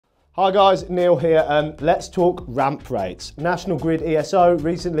Hi guys, Neil here and let's talk ramp rates. National Grid ESO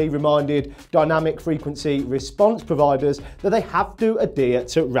recently reminded dynamic frequency response providers that they have to adhere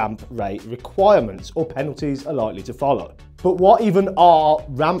to ramp rate requirements or penalties are likely to follow. But what even are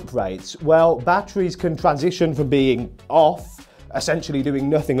ramp rates? Well, batteries can transition from being off, essentially doing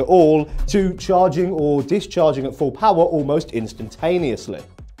nothing at all, to charging or discharging at full power almost instantaneously.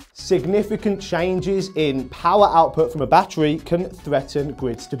 Significant changes in power output from a battery can threaten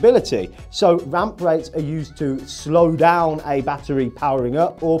grid stability, so ramp rates are used to slow down a battery powering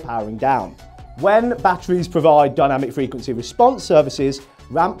up or powering down. When batteries provide dynamic frequency response services,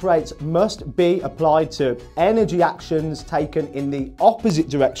 ramp rates must be applied to energy actions taken in the opposite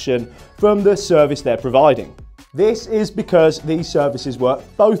direction from the service they're providing. This is because these services work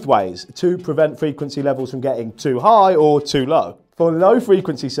both ways to prevent frequency levels from getting too high or too low. For low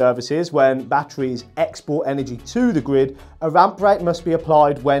frequency services, when batteries export energy to the grid, a ramp rate must be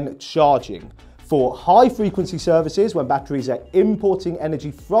applied when charging. For high frequency services, when batteries are importing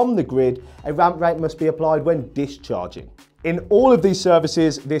energy from the grid, a ramp rate must be applied when discharging. In all of these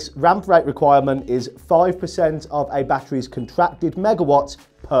services, this ramp rate requirement is 5% of a battery's contracted megawatts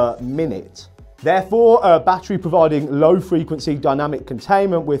per minute. Therefore, a battery providing low-frequency dynamic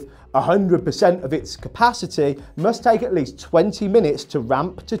containment with 100% of its capacity must take at least 20 minutes to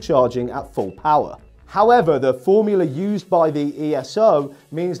ramp to charging at full power. However, the formula used by the ESO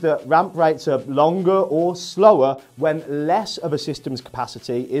means that ramp rates are longer or slower when less of a system's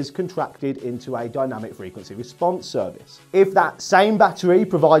capacity is contracted into a dynamic frequency response service. If that same battery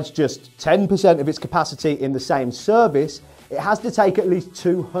provides just 10% of its capacity in the same service, it has to take at least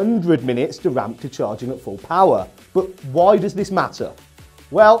 200 minutes to ramp to charging at full power. But why does this matter?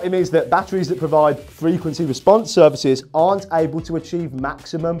 Well, it means that batteries that provide frequency response services aren't able to achieve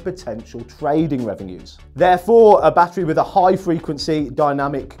maximum potential trading revenues. Therefore, a battery with a high frequency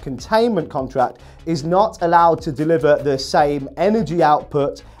dynamic containment contract is not allowed to deliver the same energy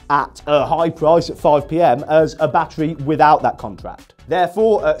output at a high price at 5 p.m. as a battery without that contract.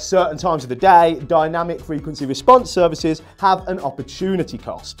 Therefore, at certain times of the day, dynamic frequency response services have an opportunity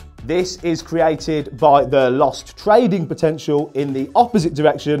cost. This is created by the lost trading potential in the opposite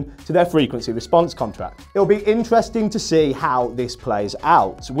direction to their frequency response contract. It'll be interesting to see how this plays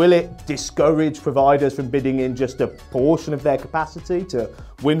out. Will it discourage providers from bidding in just a portion of their capacity to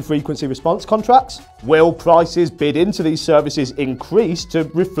win frequency response contracts? Will prices bid into these services increase to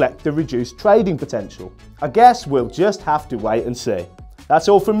reflect the reduced trading potential? I guess we'll just have to wait and see. That's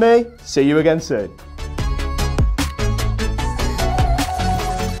all from me. See you again soon.